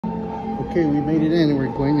Okay, we made it in. We're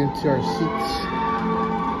going into our seats.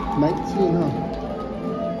 19, huh?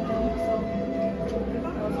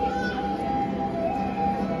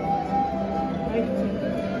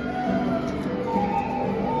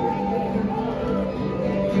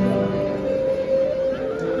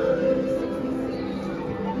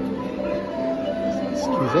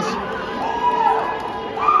 Excuse us.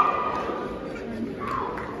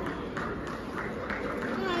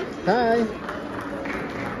 Hi.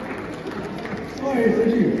 Oh, yes,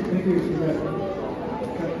 thank you. Thank you for that.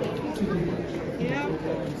 Yeah.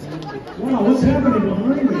 Wow, what's happening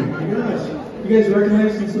behind me? My gosh. You guys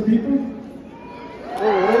recognizing some people? Oh,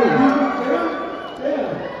 Yeah.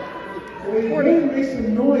 Well, you 40. better make some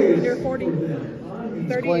noise. You're 40. For them.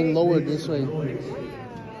 it's going lower this way. Noise.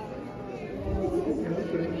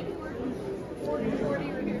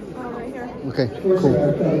 Oh, right here. Okay, Of course, cool. I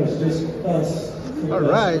thought it was just us. All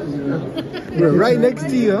right. We're right next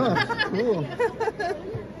to you, huh? Cool.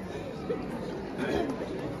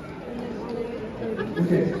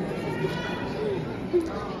 Okay.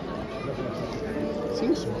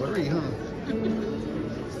 Seems blurry, huh?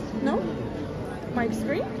 No? My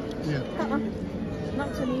screen? Yeah.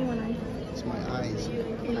 Not to me when It's my eyes. I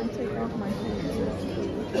take off my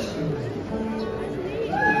phone.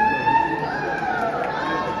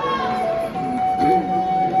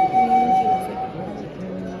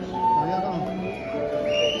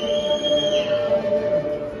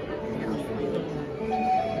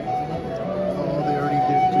 Oh, they already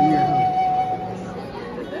did 3 years, huh?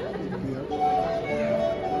 Yep.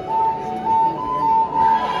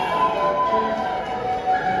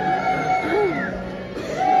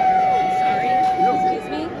 Sorry. Excuse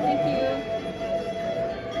me. Thank you.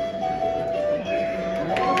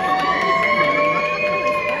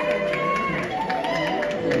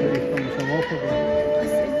 Everybody from Oklahoma.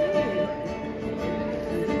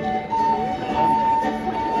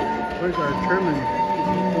 Where's our chairman?